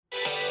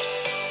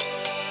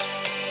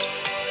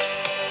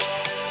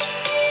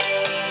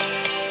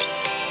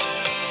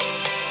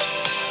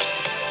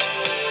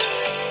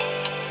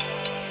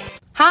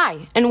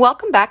and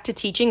welcome back to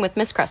Teaching with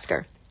Miss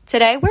Kresker.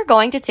 Today we're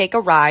going to take a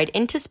ride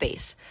into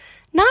space,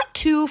 not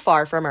too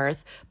far from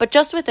Earth, but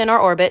just within our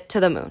orbit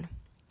to the moon.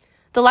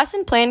 The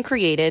lesson plan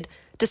created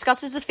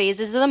discusses the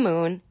phases of the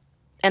moon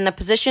and the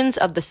positions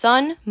of the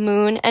sun,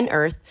 moon, and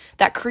Earth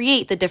that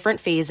create the different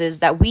phases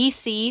that we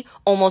see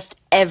almost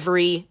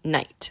every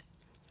night.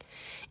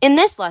 In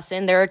this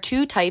lesson, there are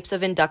two types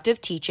of inductive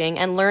teaching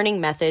and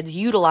learning methods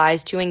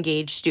utilized to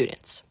engage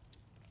students.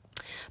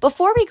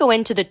 Before we go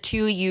into the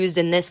two used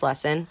in this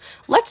lesson,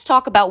 let's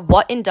talk about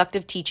what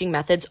inductive teaching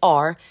methods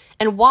are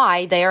and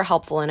why they are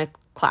helpful in a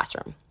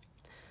classroom.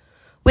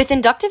 With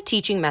inductive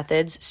teaching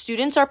methods,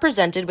 students are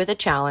presented with a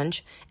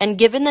challenge and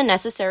given the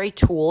necessary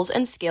tools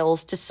and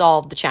skills to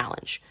solve the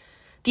challenge.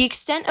 The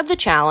extent of the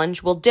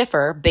challenge will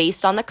differ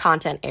based on the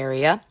content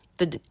area,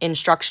 the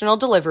instructional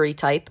delivery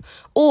type,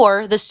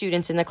 or the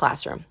students in the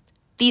classroom.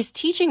 These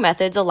teaching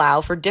methods allow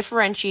for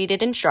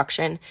differentiated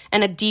instruction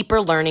and a deeper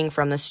learning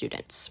from the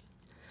students.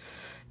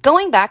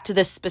 Going back to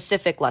this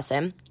specific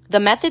lesson, the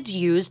methods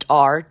used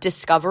are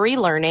discovery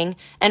learning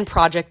and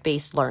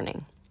project-based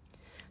learning.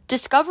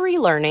 Discovery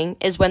learning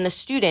is when the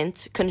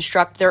students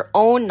construct their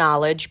own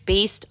knowledge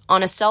based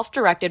on a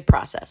self-directed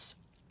process.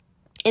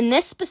 In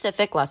this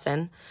specific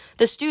lesson,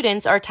 the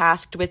students are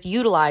tasked with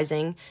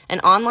utilizing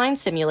an online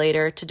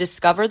simulator to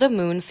discover the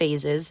moon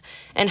phases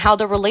and how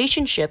the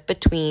relationship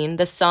between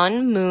the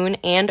sun, moon,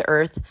 and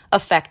Earth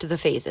affect the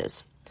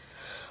phases.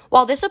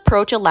 While this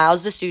approach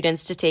allows the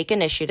students to take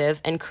initiative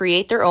and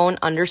create their own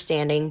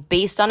understanding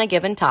based on a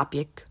given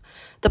topic,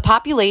 the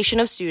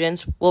population of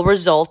students will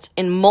result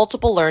in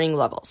multiple learning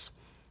levels.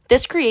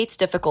 This creates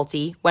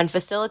difficulty when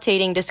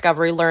facilitating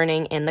discovery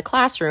learning in the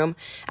classroom,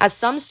 as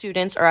some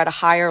students are at a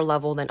higher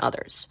level than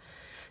others.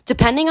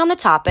 Depending on the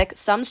topic,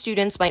 some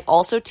students might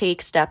also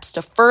take steps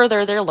to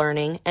further their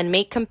learning and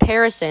make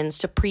comparisons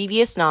to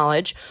previous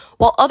knowledge,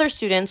 while other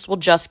students will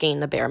just gain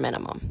the bare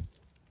minimum.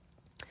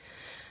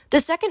 The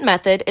second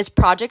method is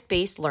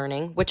project-based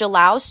learning, which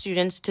allows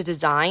students to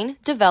design,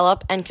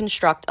 develop, and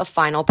construct a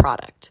final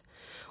product.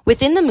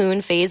 Within the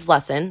moon phase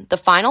lesson, the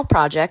final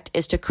project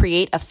is to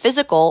create a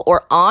physical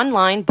or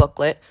online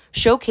booklet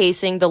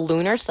showcasing the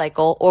lunar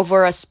cycle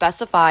over a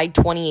specified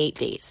 28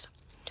 days.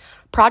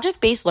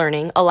 Project-based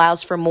learning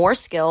allows for more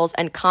skills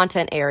and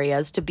content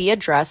areas to be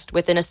addressed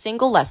within a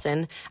single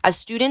lesson as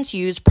students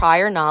use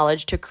prior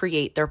knowledge to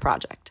create their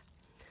project.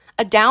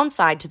 A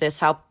downside to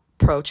this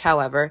approach,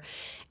 however,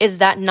 is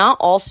that not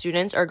all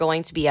students are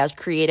going to be as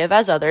creative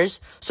as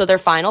others, so their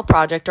final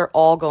project are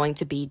all going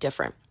to be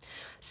different.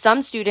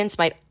 Some students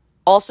might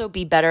also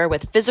be better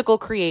with physical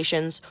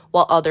creations,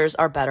 while others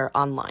are better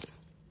online.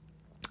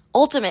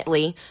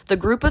 Ultimately, the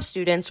group of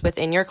students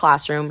within your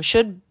classroom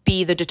should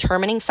be the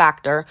determining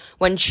factor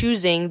when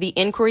choosing the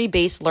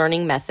inquiry-based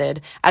learning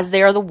method, as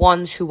they are the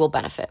ones who will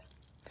benefit.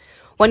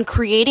 When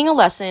creating a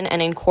lesson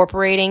and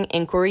incorporating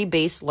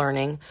inquiry-based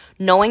learning,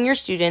 knowing your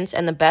students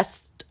and the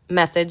best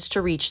methods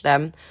to reach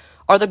them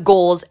are the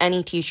goals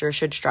any teacher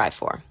should strive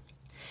for.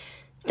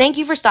 Thank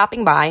you for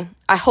stopping by.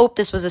 I hope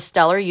this was a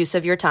stellar use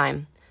of your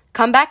time.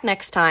 Come back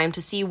next time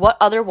to see what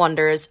other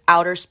wonders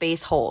outer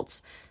space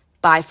holds.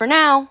 Bye for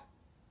now.